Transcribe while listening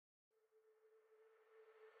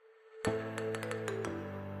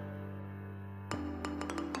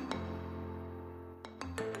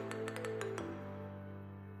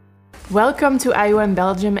Welcome to IOM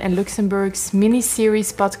Belgium and Luxembourg's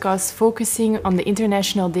mini-series podcast focusing on the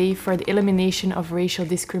International Day for the Elimination of Racial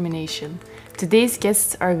Discrimination. Today's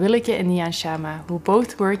guests are Willeke and Nyanchama, who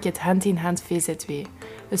both work at Hand in Hand VZW,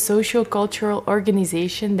 a socio-cultural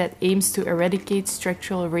organization that aims to eradicate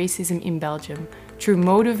structural racism in Belgium through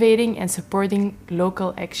motivating and supporting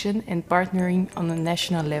local action and partnering on a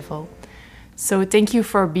national level. So thank you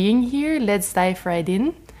for being here. Let's dive right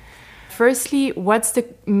in. Firstly, what's the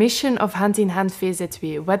mission of Hand in Hand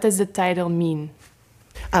VZW? What does the title mean?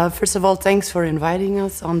 First of all, thanks for inviting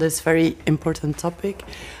us on this very important topic.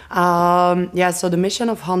 So the mission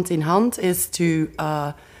of Hand in Hand is to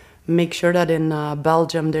make sure that in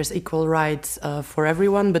Belgium there's equal rights for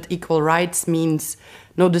everyone, but equal rights means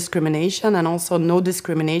no discrimination, and also no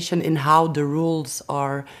discrimination in how the rules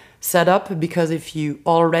are set up, because if you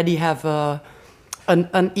already have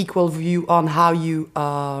an equal view on how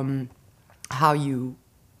you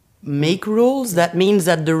make rules, that means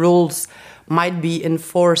that the rules might be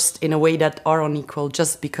enforced in a way that are unequal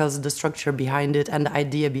just because the structure behind it and the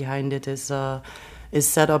idea behind it is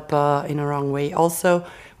set up in a wrong way. Also,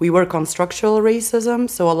 we work on structural racism,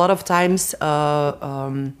 so a lot of times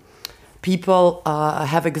people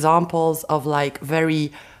have examples of like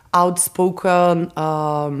very outspoken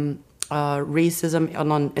racism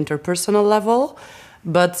on an interpersonal level.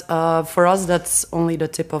 But for us, that's only the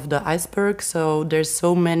tip of the iceberg. So there's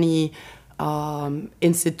so many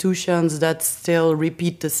institutions that still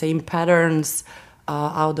repeat the same patterns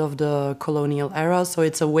out of the colonial era. So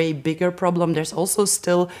it's a way bigger problem. There's also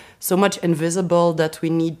still so much invisible that we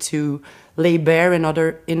need to lay bare in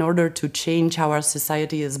order to change how our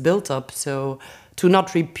society is built up. So to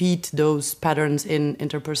not repeat those patterns in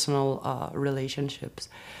interpersonal relationships.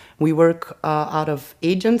 We work out of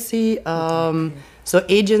agency. So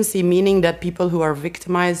agency meaning that people who are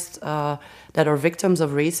victimized, that are victims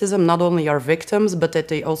of racism, not only are victims, but that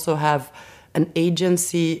they also have an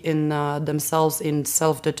agency in themselves in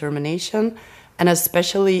self-determination, and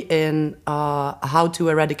especially in how to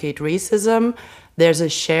eradicate racism. There's a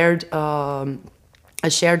shared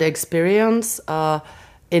experience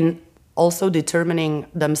in also determining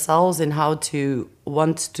themselves in how to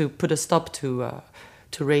want to put a stop to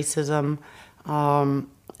racism.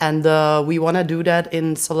 And we want to do that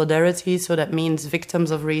in solidarity, so that means victims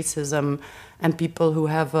of racism and people who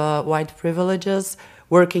have white privileges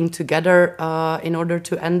working together in order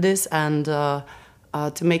to end this, and to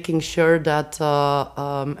making sure that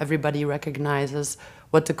everybody recognizes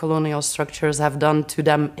what the colonial structures have done to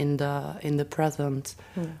them in the present.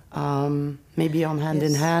 Maybe on Hand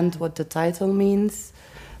in Hand, what the title means.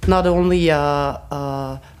 Not only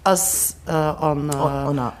us on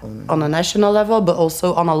a national level, but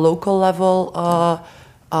also on a local level,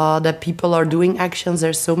 that people are doing actions.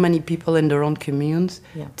 There's so many people in their own communes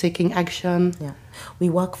taking action. Yeah. We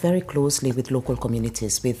work very closely with local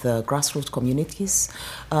communities, with grassroots communities,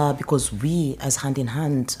 because we, as Hand in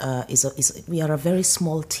Hand, we are a very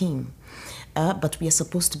small team, but we are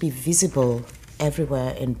supposed to be visible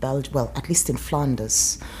everywhere in Belgium, well, at least in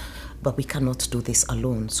Flanders. But we cannot do this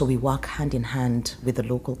alone. So we work hand in hand with the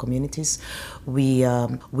local communities. We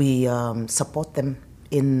support them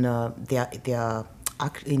in their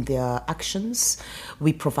actions.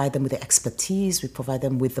 We provide them with the expertise. We provide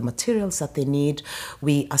them with the materials that they need.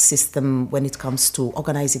 We assist them when it comes to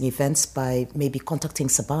organizing events by maybe contacting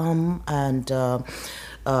Sabam and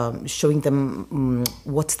showing them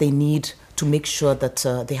what they need to make sure that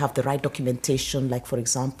they have the right documentation, like, for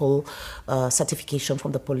example, certification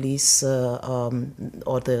from the police or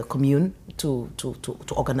the commune to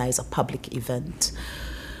organize a public event.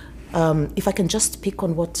 If I can just pick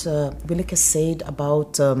on what Willeke said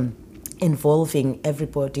about involving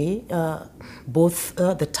everybody, both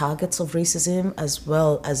the targets of racism as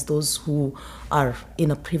well as those who are in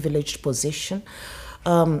a privileged position,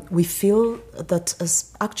 we feel that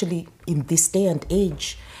as actually in this day and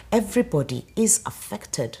age, everybody is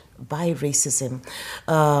affected by racism.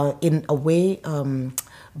 In a way,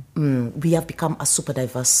 we have become a super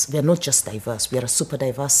diverse. We are not just diverse, we are a super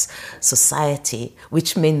diverse society,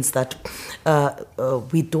 which means that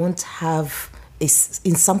we don't have, in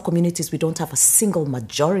some communities, we don't have a single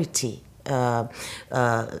majority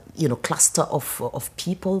cluster of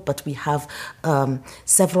people, but we have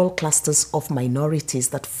several clusters of minorities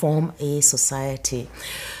that form a society.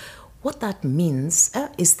 What that means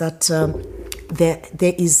is that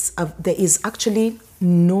there is actually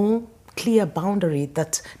no clear boundary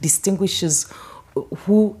that distinguishes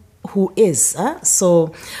who is.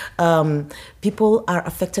 So people are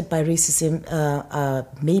affected by racism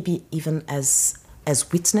maybe even as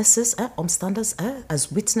as witnesses, omstanders,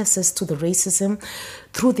 as witnesses to the racism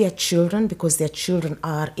through their children, because their children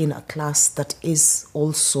are in a class that is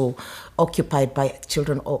also occupied by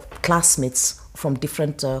children or classmates from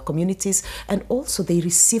different communities. And also they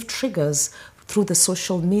receive triggers through the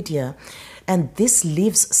social media. And this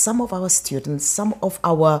leaves some of our students, some of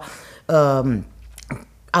our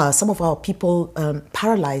people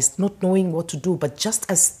paralyzed, not knowing what to do, but just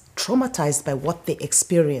as traumatized by what they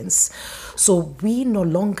experience. So we no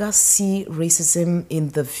longer see racism in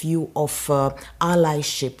the view of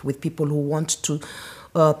allyship with people who want to,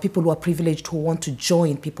 people who are privileged, who want to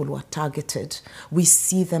join people who are targeted. We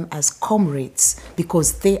see them as comrades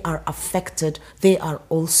because they are affected. They are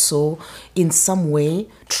also in some way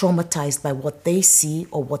traumatized by what they see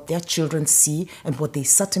or what their children see and what they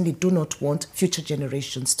certainly do not want future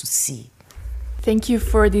generations to see. Thank you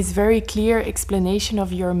for this very clear explanation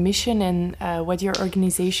of your mission and what your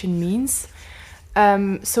organization means.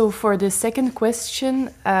 So for the second question,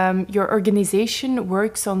 your organization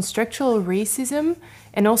works on structural racism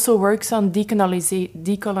and also works on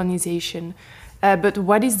decolonization. But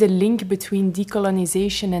what is the link between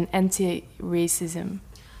decolonization and anti-racism?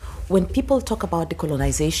 When people talk about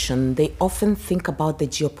decolonization, they often think about the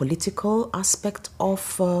geopolitical aspect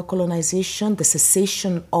of colonization, the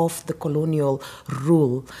cessation of the colonial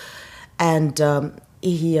rule. And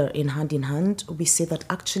here in hand, we say that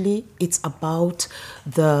actually it's about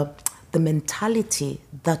the mentality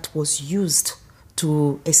that was used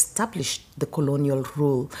to establish the colonial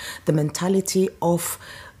rule, the mentality of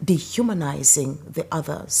dehumanizing the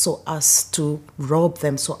other so as to rob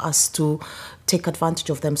them, so as to take advantage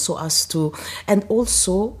of them, so as to, and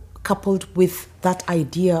also coupled with that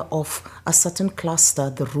idea of a certain cluster,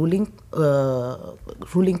 the ruling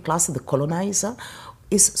cluster, the colonizer,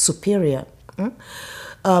 is superior.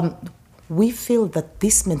 We feel that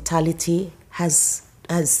this mentality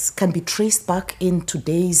can be traced back in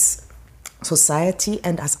today's society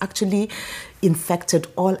and has actually infected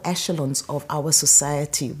all echelons of our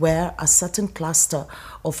society, where a certain cluster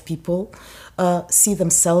of people see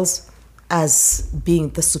themselves as being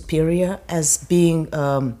the superior, as being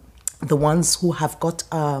the ones who have got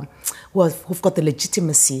who've got the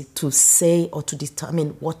legitimacy to say or to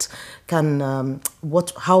determine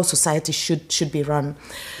how society should be run.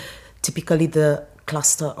 Typically, the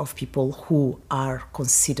cluster of people who are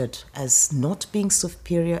considered as not being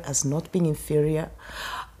superior, as not being inferior,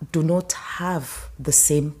 do not have the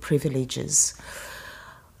same privileges.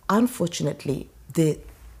 Unfortunately, the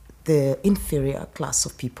inferior class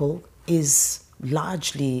of people is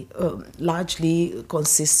largely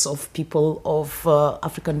consists of people of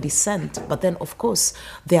African descent. But then, of course,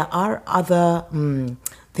 there are other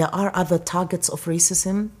targets of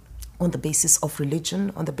racism on the basis of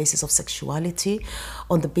religion, on the basis of sexuality,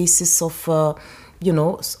 on the basis of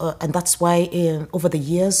and that's why over the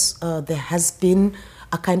years there has been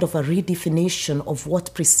a kind of a redefinition of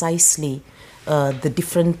what precisely the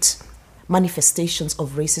different manifestations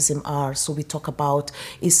of racism are. So we talk about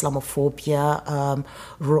Islamophobia,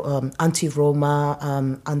 anti-Roma,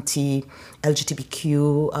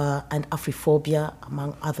 anti-LGBTQ, and Afrophobia,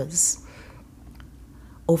 among others.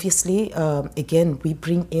 Obviously, again, we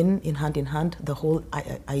bring in hand, the whole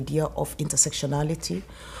idea of intersectionality,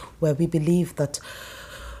 where we believe that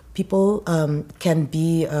people can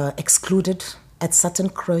be excluded at certain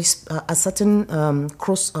cross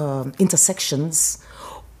intersections,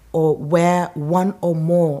 or where one or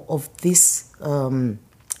more of these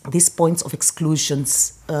points of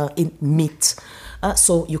exclusions meet.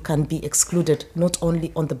 So you can be excluded not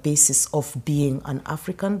only on the basis of being an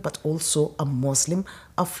African, but also a Muslim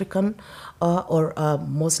African, or a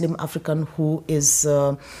Muslim African who is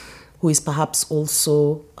perhaps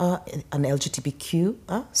also an LGBTQ.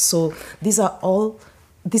 So these are all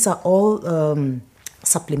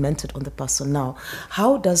supplemented on the person. Now,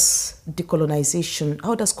 how does colonization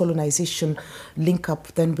link up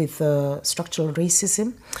then with structural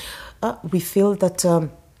racism? We feel that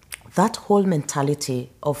that whole mentality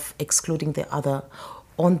of excluding the other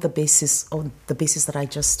on the basis that I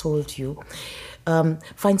just told you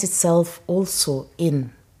finds itself also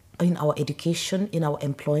in our education, in our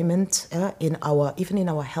employment, even in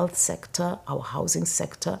our health sector, our housing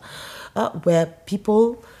sector, where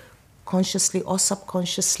people consciously or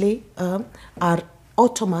subconsciously are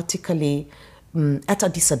automatically at a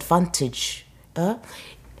disadvantage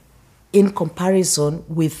in comparison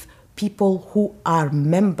with people who are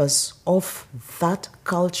members of that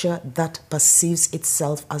culture that perceives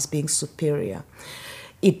itself as being superior.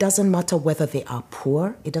 It doesn't matter whether they are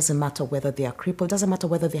poor, it doesn't matter whether they are crippled, it doesn't matter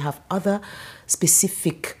whether they have other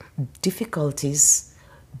specific difficulties.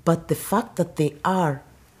 but the fact that they are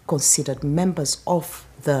considered members of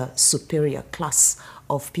the superior class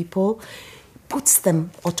of people puts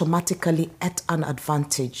them automatically at an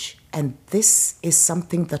advantage. And this is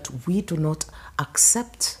something that we do not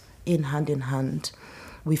accept in hand.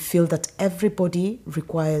 We feel that everybody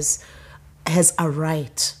has a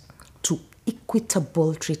right to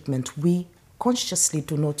equitable treatment. We consciously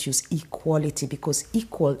do not use equality because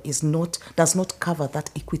equal does not cover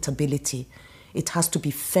that equitability. It has to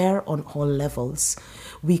be fair on all levels.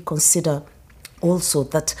 We consider also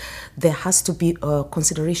that there has to be a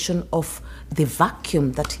consideration of the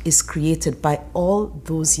vacuum that is created by all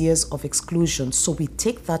those years of exclusion. So we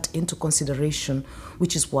take that into consideration,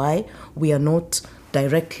 which is why we are not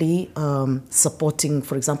directly supporting,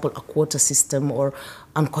 for example, a quota system or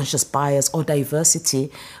unconscious bias or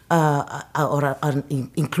diversity or an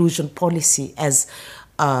inclusion policy as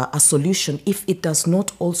a solution if it does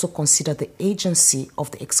not also consider the agency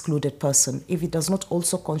of the excluded person, if it does not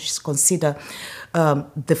also consider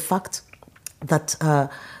the fact that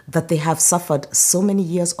that they have suffered so many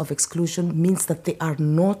years of exclusion means that they are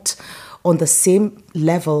not on the same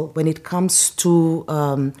level when it comes to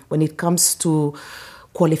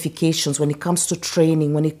qualifications, when it comes to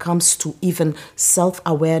training, when it comes to even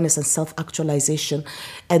self-awareness and self-actualization.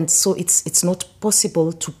 And so it's not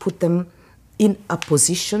possible to put them in a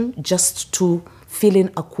position just to fill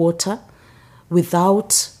in a quota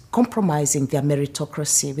without compromising their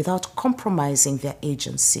meritocracy, without compromising their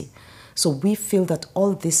agency. So we feel that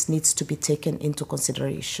all this needs to be taken into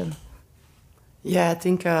consideration. Yeah, I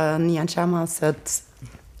think Nyanchama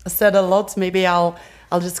said a lot. Maybe I'll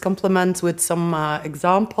just complement with some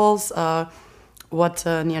examples. What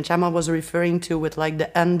Nyanchama was referring to with like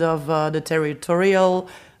the end of the territorial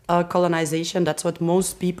colonization. That's what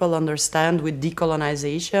most people understand with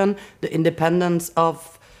decolonization, the independence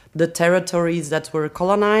of the territories that were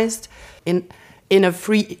colonized. In a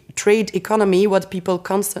free trade economy, what people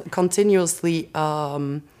continuously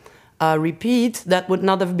repeat, that would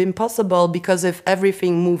not have been possible, because if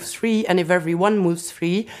everything moves free and if everyone moves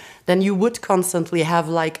free, then you would constantly have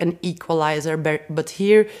like an equalizer. But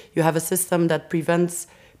here you have a system that prevents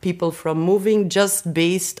people from moving just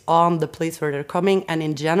based on the place where they're coming. And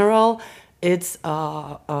in general, it's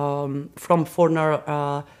from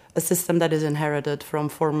former, a system that is inherited from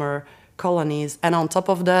former colonies. And on top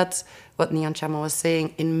of that, what Nyanchama was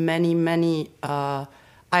saying, in many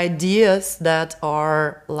ideas that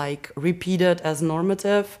are like repeated as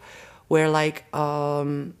normative, where like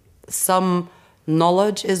some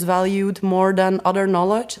knowledge is valued more than other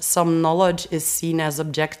knowledge, some knowledge is seen as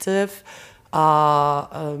objective.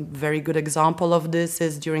 A very good example of this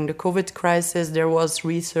is during the COVID crisis, there was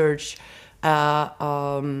research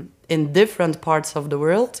in different parts of the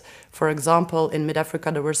world. For example, in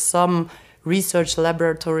Mid-Africa, there were some research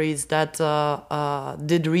laboratories that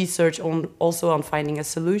did research also on finding a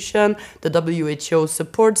solution. The WHO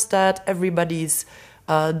supports that. Everybody's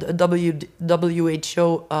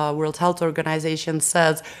WHO, World Health Organization,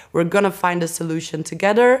 says we're going to find a solution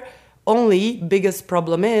together. Only biggest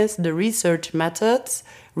problem is the research methods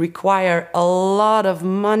require a lot of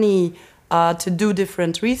money to do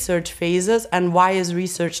different research phases. And why is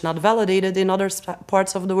research not validated in other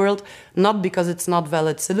parts of the world? Not because it's not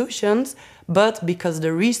valid solutions, but because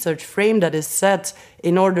the research frame that is set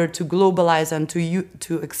in order to globalize and to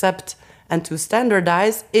accept and to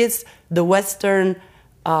standardize is the Western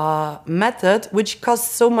method, which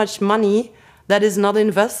costs so much money that is not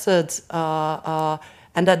invested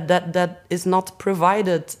and that is not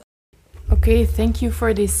provided. Okay, thank you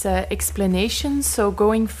for this explanation. So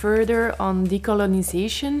going further on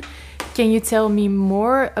decolonization, can you tell me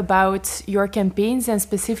more about your campaigns and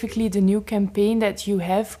specifically the new campaign that you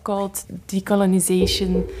have called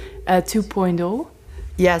Decolonization 2.0?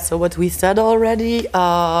 Yeah, so what we said already,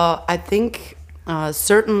 I think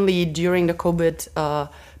certainly during the COVID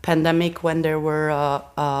pandemic, when there was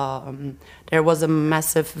a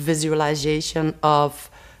massive visualization of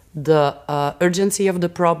the urgency of the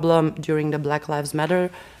problem during the Black Lives Matter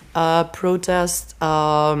protest.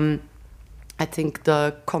 I think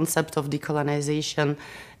the concept of decolonization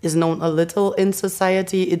is known a little in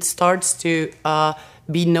society. It starts to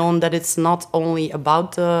be known that it's not only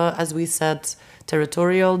about the, as we said,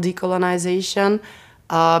 territorial decolonization,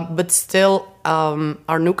 but still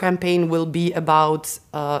our new campaign will be about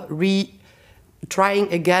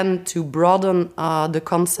trying again to broaden the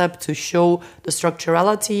concept, to show the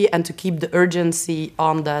structurality and to keep the urgency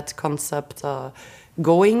on that concept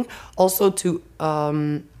going. Also to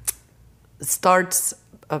start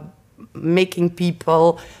making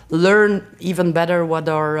people learn even better what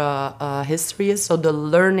our history is. So the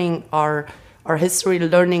learning our our history,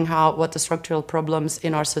 learning what the structural problems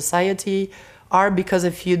in our society are, because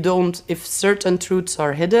if certain truths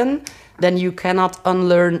are hidden, then you cannot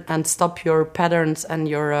unlearn and stop your patterns and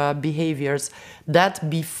your behaviors. That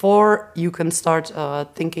before you can start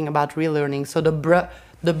thinking about relearning. So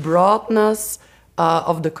the broadness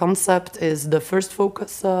of the concept is the first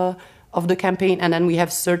focus of the campaign, and then we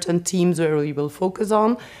have certain themes where we will focus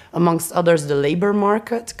on, amongst others, the labor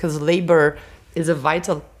market, because labor is a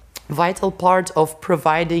vital part of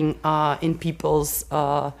providing in people's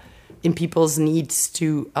needs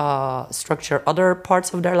to structure other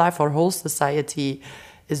parts of their life. Our whole society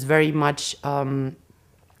is very much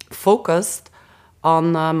focused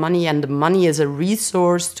on money, and the money is a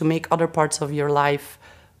resource to make other parts of your life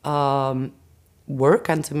work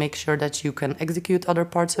and to make sure that you can execute other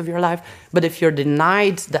parts of your life. But if you're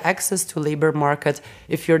denied the access to labor market,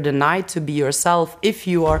 if you're denied to be yourself,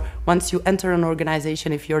 once you enter an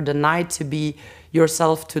organization, if you're denied to be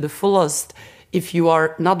yourself to the fullest, if you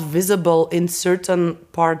are not visible in certain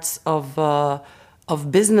parts of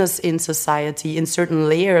business in society, in certain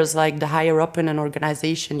layers, like the higher up in an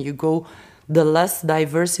organization you go, the less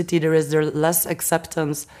diversity there is, the less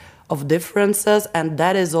acceptance of differences. And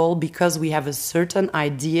that is all because we have a certain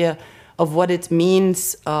idea of what it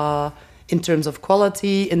means in terms of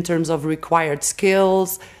quality, in terms of required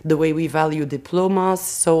skills, the way we value diplomas.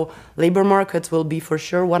 So labor markets will be for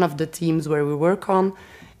sure one of the themes where we work on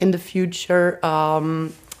in the future.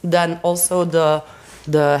 Then also the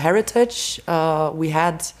heritage.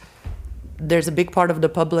 There's a big part of the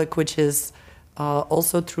public which is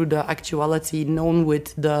also through the actuality known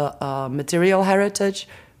with the material heritage.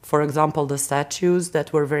 For example, the statues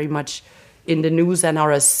that were very much in the news and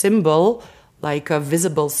are a symbol, like a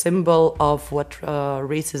visible symbol of what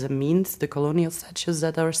racism means, the colonial statues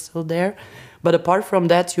that are still there. But apart from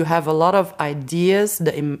that, you have a lot of ideas,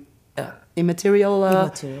 the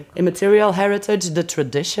immaterial heritage, the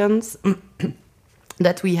traditions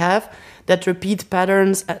that we have that repeat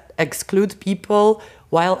patterns, exclude people,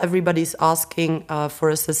 while everybody's asking for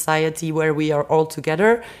a society where we are all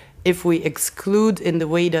together. If we exclude in the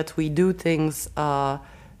way that we do things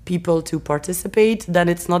people to participate, then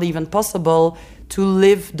it's not even possible to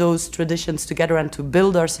live those traditions together and to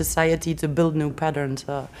build our society, to build new patterns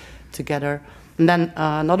together. And then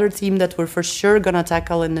another theme that we're for sure going to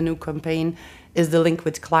tackle in the new campaign is the link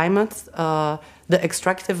with climate, the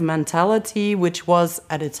extractive mentality, which was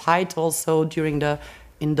at its height also during the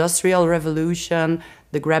Industrial Revolution,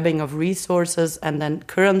 the grabbing of resources, and then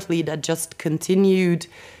currently that just continued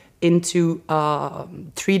into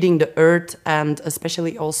treating the earth and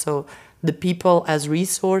especially also the people as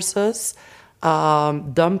resources,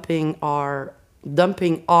 dumping our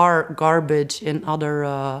garbage in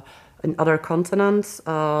other continents,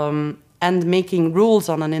 and making rules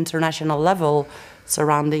on an international level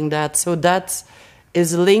surrounding that. So that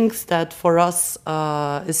is links that for us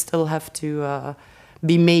still have to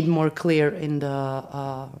be made more clear in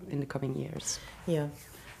the coming years. Yeah.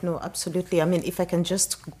 No, absolutely. I mean, if I can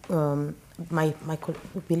just, my colleague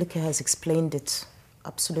Willeke has explained it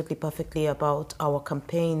absolutely perfectly about our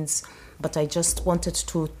campaigns, but I just wanted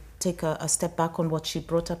to take a step back on what she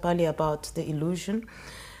brought up earlier about the illusion.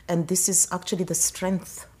 And this is actually the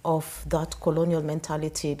strength of that colonial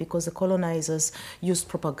mentality, because the colonizers used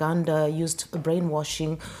propaganda, used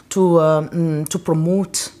brainwashing to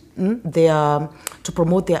promote their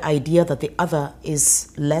idea that the other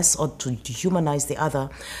is less, or to dehumanize the other.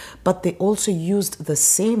 But they also used the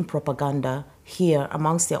same propaganda here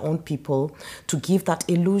amongst their own people to give that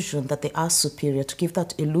illusion that they are superior, to give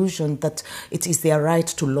that illusion that it is their right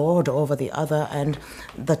to lord over the other, and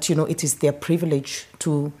that, you know, it is their privilege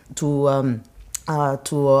to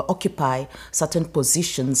occupy certain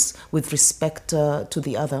positions with respect to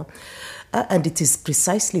the other. And it is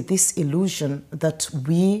precisely this illusion that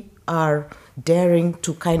we are daring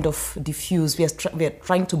to kind of diffuse. We are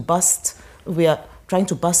trying to bust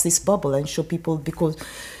this bubble and show people, because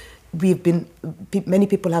many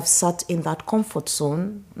people have sat in that comfort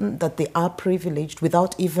zone that they are privileged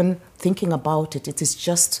without even thinking about it. It is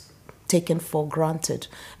just taken for granted.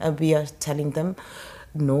 And we are telling them,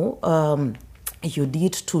 no, you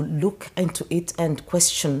need to look into it and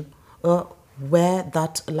question where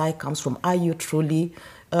that lie comes from. Are you truly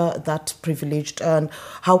that privileged, and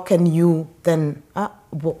how can you then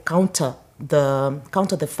counter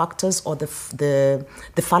the factors or the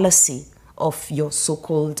fallacy of your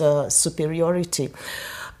so-called superiority?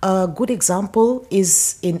 A good example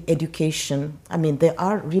is in education. I mean, there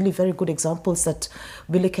are really very good examples that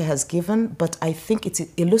Willeke has given, but I think it's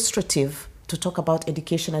illustrative to talk about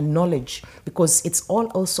education and knowledge, because it's all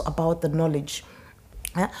also about the knowledge.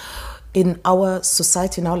 In our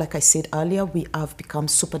society now, like I said earlier, we have become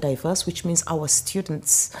super diverse, which means our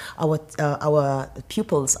students, our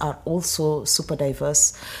pupils are also super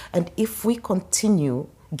diverse. And if we continue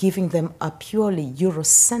giving them a purely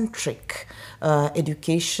Eurocentric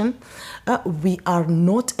education, we are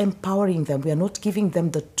not empowering them. We are not giving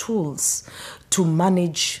them the tools to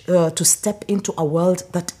manage, to step into a world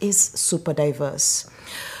that is super diverse.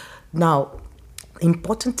 Now,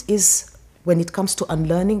 important is when it comes to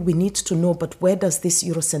unlearning, we need to know, but where does this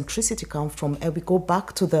Eurocentricity come from? And we go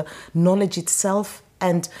back to the knowledge itself,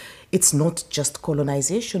 and it's not just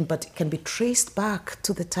colonization, but it can be traced back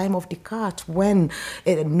to the time of Descartes, when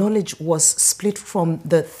knowledge was split from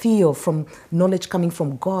the theo, from knowledge coming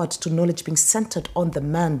from God, to knowledge being centered on the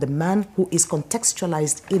man who is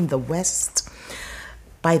contextualized in the West.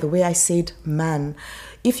 By the way, I said man.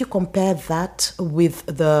 If you compare that with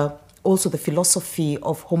also the philosophy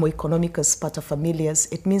of Homo economicus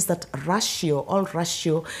paterfamilias, it means that all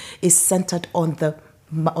ratio is centered on the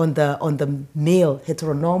male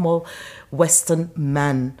heteronormal Western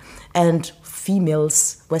man, and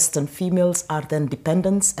Western females are then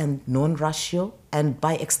dependents and non-ratio, and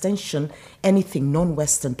by extension anything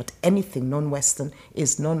non-Western, but anything non-Western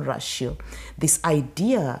is non-ratio. This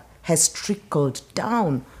idea has trickled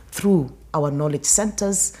down through our knowledge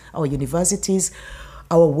centers, our universities,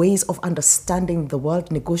 our ways of understanding the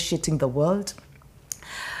world, negotiating the world.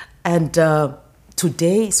 And in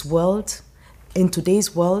today's world,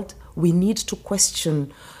 we need to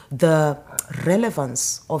question the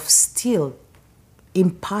relevance of still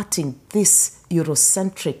imparting this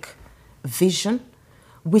Eurocentric vision,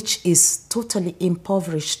 which is totally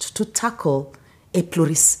impoverished to tackle a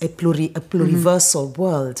pluriversal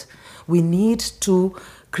world. We need to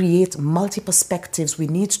create multi-perspectives. We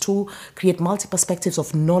need to create multi-perspectives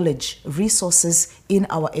of knowledge, resources in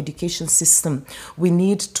our education system. We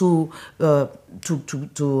need to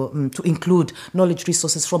include knowledge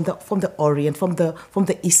resources from the Orient, from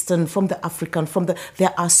the Eastern, from the African,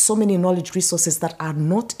 there are so many knowledge resources that are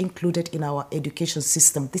not included in our education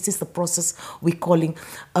system. This is the process we're calling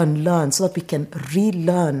unlearn, so that we can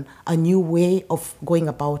relearn a new way of going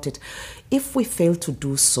about it. If we fail to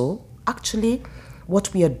do so, actually,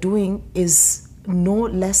 what we are doing is no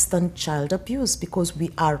less than child abuse, because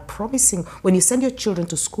we are promising, when you send your children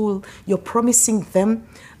to school, you're promising them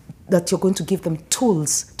that you're going to give them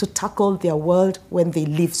tools to tackle their world when they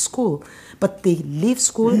leave school. But they leave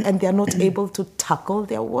school and they're not able to tackle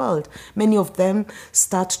their world. Many of them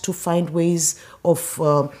start to find ways of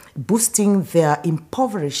boosting their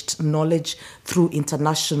impoverished knowledge through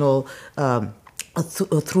international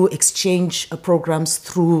through exchange programs,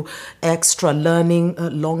 through extra learning,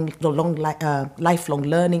 lifelong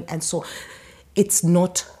learning, and so it's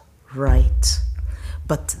not right.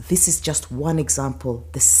 But this is just one example.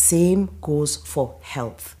 The same goes for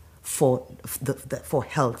health, for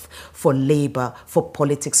health, for labor, for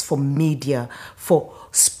politics, for media, for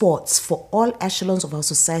sports, for all echelons of our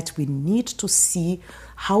society. We need to see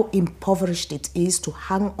how impoverished it is to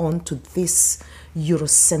hang on to this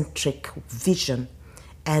Eurocentric vision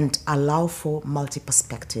and allow for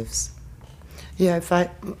multi-perspectives. Yeah, if I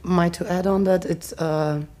might to add on that, it's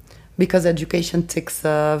because education ticks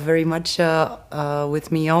very much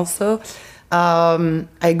with me also. I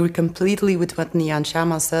agree completely with what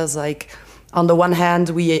Nyanchama says. Like, on the one hand,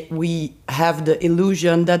 we have the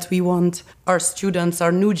illusion that we want our students,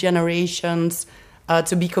 our new generations,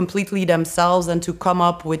 to be completely themselves and to come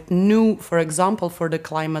up with new, for example, for the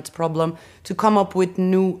climate problem, to come up with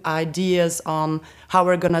new ideas on how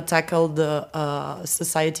we're going to tackle the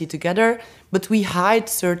society together. But we hide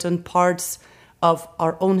certain parts of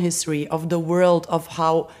our own history, of the world, of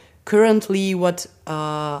how currently what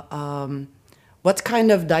kind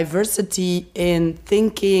of diversity in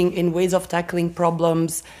thinking, in ways of tackling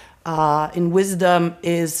problems, in wisdom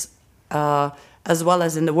is as well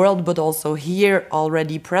as in the world, but also here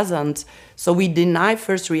already present. So we deny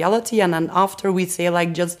first reality, and then after we say,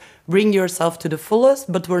 like, just bring yourself to the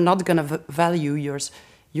fullest, but we're not going to value yours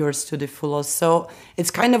to the fullest. So it's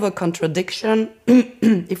kind of a contradiction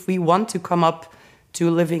if we want to come up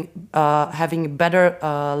to having better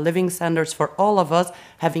living standards for all of us,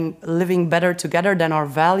 living better together than our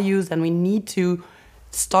values, and we need to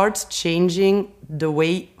start changing the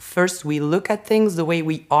way first we look at things, the way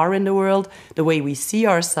we are in the world, the way we see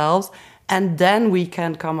ourselves, and then we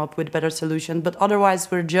can come up with better solutions. But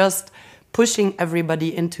otherwise, we're just pushing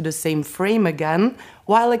everybody into the same frame again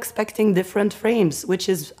while expecting different frames, which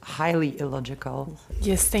is highly illogical.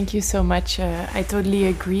 Yes, thank you so much. I totally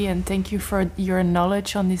agree, and thank you for your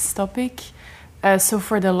knowledge on this topic. So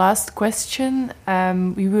for the last question,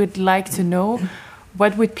 we would like to know,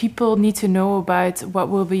 What would people need to know about what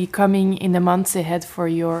will be coming in the months ahead for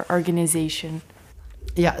your organization?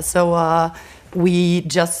 Yeah, so we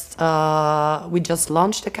just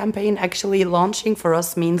launched a campaign. Actually, launching for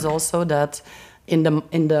us means also that in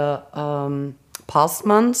the past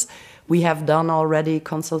months we have done already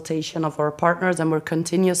consultation of our partners, and we're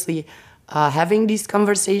continuously having these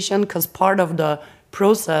conversations, because part of the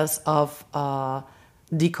process of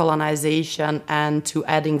decolonization and to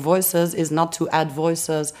adding voices is not to add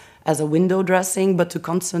voices as a window dressing, but to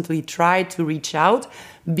constantly try to reach out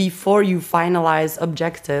before you finalize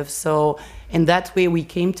objectives. So in that way, we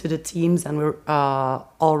came to the teams, and we're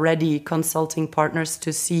already consulting partners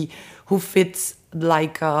to see who fits,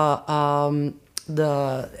 like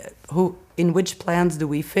in which plans do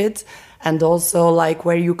we fit, and also like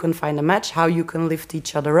where you can find a match, how you can lift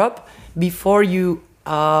each other up before you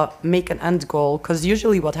make an end goal. Because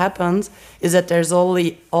usually what happens is that there's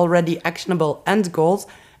already actionable end goals,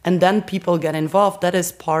 and then people get involved. That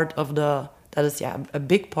is a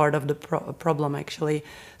big part of the problem, actually.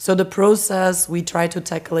 So the process, we try to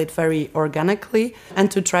tackle it very organically, and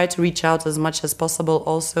to try to reach out as much as possible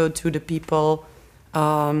also to the people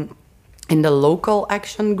in the local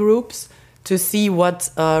action groups, to see what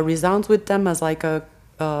resounds with them as like a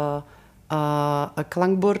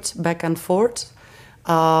klankbord back and forth,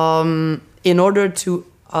 in order to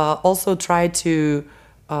also try to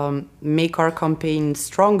make our campaign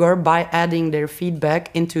stronger by adding their feedback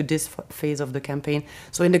into this phase of the campaign.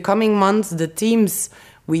 So in the coming months, the themes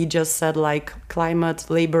we just said, like climate,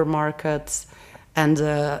 labor markets, and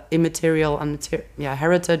immaterial and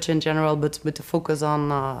heritage in general, but with the focus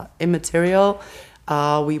on immaterial.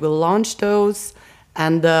 We will launch those,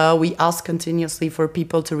 and we ask continuously for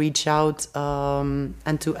people to reach out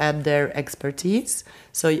and to add their expertise.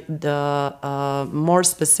 So the more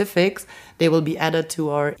specifics, they will be added to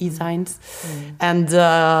our e-signs, and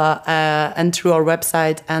through our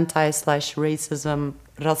website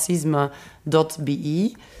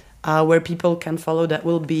anti/racism.be, where people can follow. That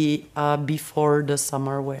will be before the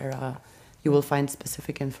summer, where you will find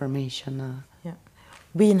specific information.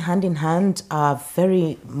 We in Hand are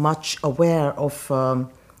very much aware of, over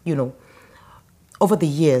the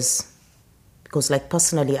years, because like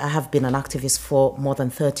personally, I have been an activist for more than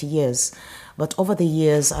 30 years. But over the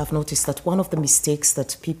years, I've noticed that one of the mistakes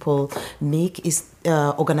that people make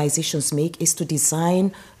organizations make, is to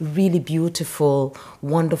design really beautiful,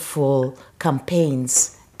 wonderful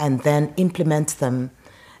campaigns and then implement them,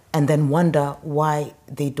 and then wonder why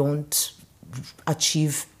they don't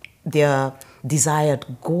achieve their desired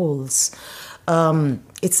goals.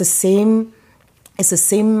 It's the same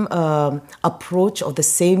approach, or the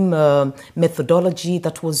same methodology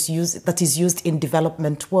that is used in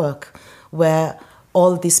development work, where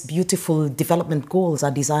all these beautiful development goals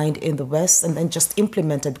are designed in the West and then just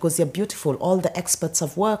implemented because they're beautiful. All the experts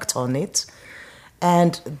have worked on it,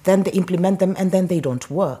 and then they implement them, and then they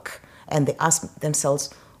don't work. And they ask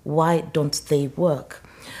themselves, why don't they work?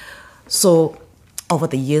 So over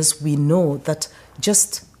the years, we know that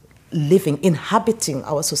just inhabiting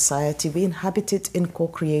our society, we inhabit it in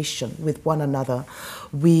co-creation with one another.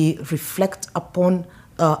 We reflect upon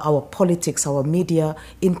our politics, our media,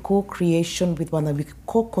 in co-creation with one another. We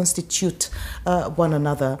co-constitute one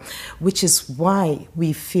another, which is why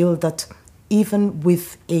we feel that even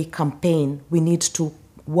with a campaign, we need to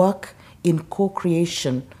work in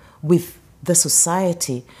co-creation with the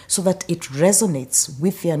society, so that it resonates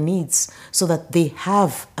with their needs, so that they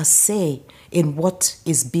have a say in what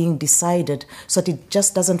is being decided, so that it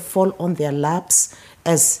just doesn't fall on their laps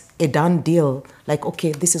as a done deal. Like,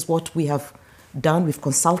 okay, this is what we have done. We've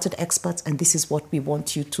consulted experts, and this is what we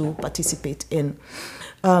want you to participate in.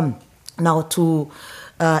 Now, to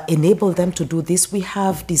enable them to do this, we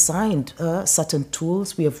have designed certain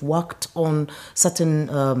tools. We have worked on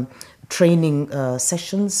certain training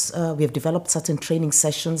sessions. We have developed certain training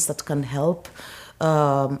sessions that can help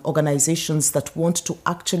organizations that want to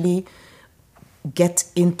actually get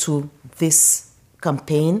into this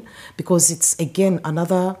campaign, because it's, again,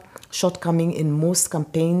 another shortcoming in most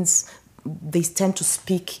campaigns. They tend to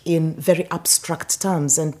speak in very abstract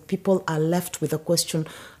terms, and people are left with a question,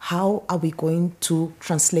 how are we going to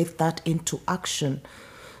translate that into action?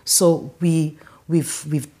 So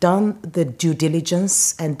We've done the due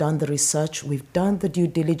diligence and done the research. We've done the due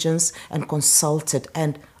diligence and consulted,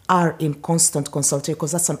 and are in constant consultation,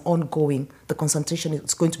 because that's the consultation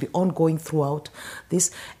is going to be ongoing throughout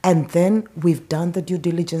this. And then we've done the due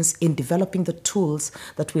diligence in developing the tools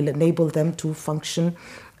that will enable them to function,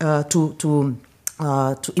 to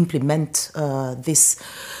implement this.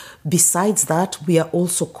 Besides that, we are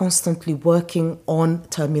also constantly working on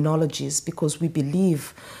terminologies because we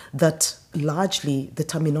believe that largely the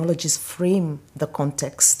terminologies frame the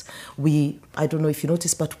context. I don't know if you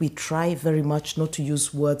notice, but we try very much not to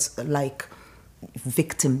use words like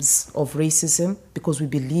victims of racism because we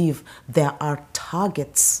believe there are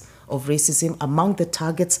targets of racism. Among the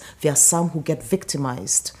targets, there are some who get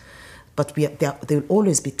victimized. But there will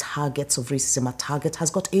always be targets of racism. A target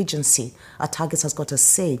has got agency. A target has got a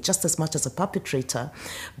say just as much as a perpetrator.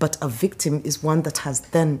 But a victim is one that has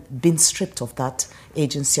then been stripped of that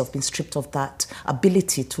agency, been stripped of that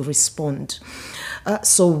ability to respond.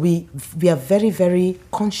 So we are very, very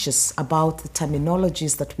conscious about the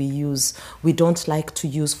terminologies that we use. We don't like to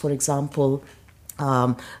use, for example,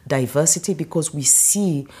 diversity because we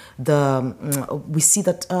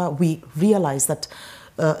realize that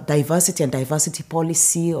diversity and diversity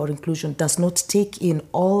policy or inclusion does not take in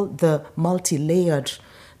all the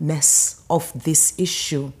multi-layeredness of this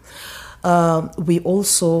issue. We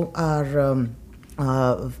also are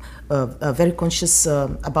very conscious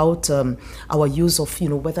about our use of,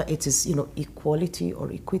 whether it is, equality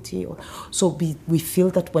or equity. So we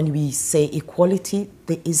feel that when we say equality,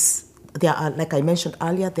 there are, like I mentioned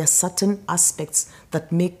earlier, there are certain aspects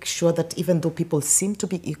that make sure that even though people seem to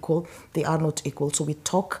be equal, they are not equal. So we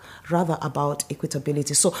talk rather about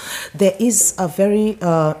equitability. So there is a very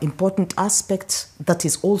important aspect that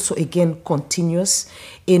is also, again, continuous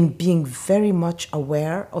in being very much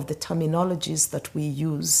aware of the terminologies that we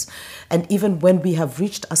use. And even when we have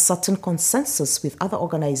reached a certain consensus with other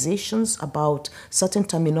organizations about certain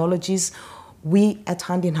terminologies, we at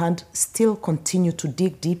Hand in Hand still continue to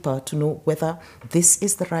dig deeper to know whether this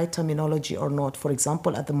is the right terminology or not. For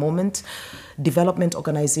example, at the moment, development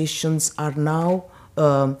organizations have now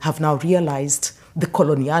realized the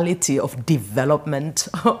coloniality of development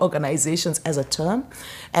organizations as a term,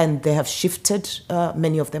 and they have shifted,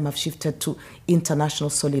 many of them have shifted to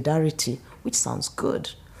international solidarity, which sounds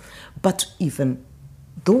good. But even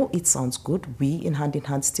though it sounds good, we in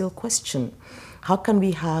Hand still question, how can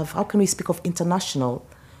we speak of international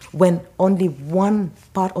when only one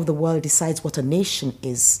part of the world decides what a nation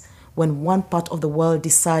is, when one part of the world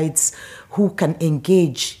decides who can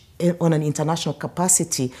engage on an international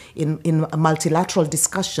capacity in a multilateral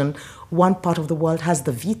discussion? One part of the world has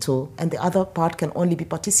the veto and the other part can only be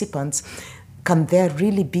participants. Can there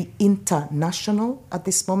really be international at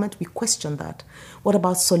this moment? We question that. What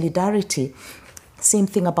about solidarity? Same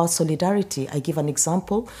thing about solidarity. I give an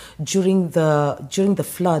example. During the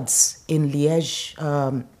floods in Liège,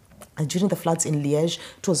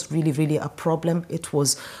 it was really, really a problem. It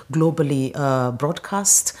was globally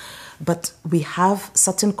broadcast. But we have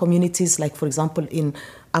certain communities, like, for example, in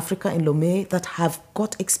Africa, in Lomé, that have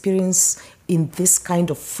got experience in this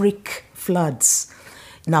kind of freak floods.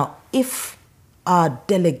 Now, if a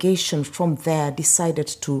delegation from there decided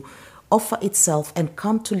to offer itself and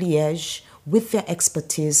come to Liège with their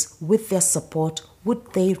expertise, with their support,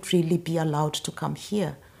 would they really be allowed to come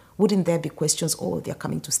here? Wouldn't there be questions, they're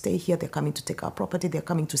coming to stay here, they're coming to take our property, they're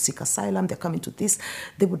coming to seek asylum, they're coming to this.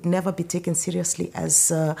 They would never be taken seriously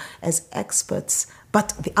as experts.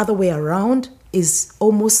 But the other way around is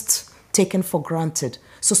almost taken for granted.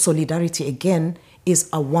 So solidarity, again, is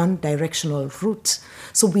a one-directional route.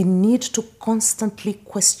 So we need to constantly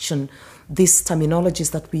question these terminologies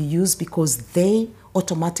that we use because they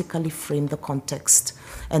automatically frame the context.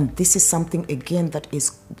 And this is something, again, that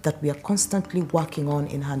we are constantly working on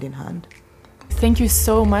in Hand. Thank you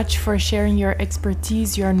so much for sharing your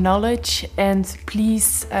expertise, your knowledge, and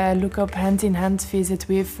please look up Hand in Hand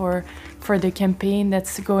VZW for the campaign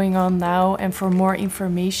that's going on now and for more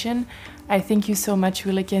information. I thank you so much,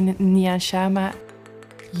 Willeke and Nyanchama.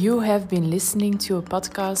 You have been listening to a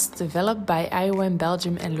podcast developed by IOM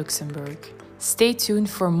Belgium and Luxembourg. Stay tuned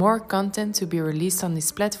for more content to be released on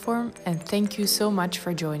this platform, and thank you so much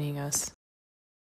for joining us.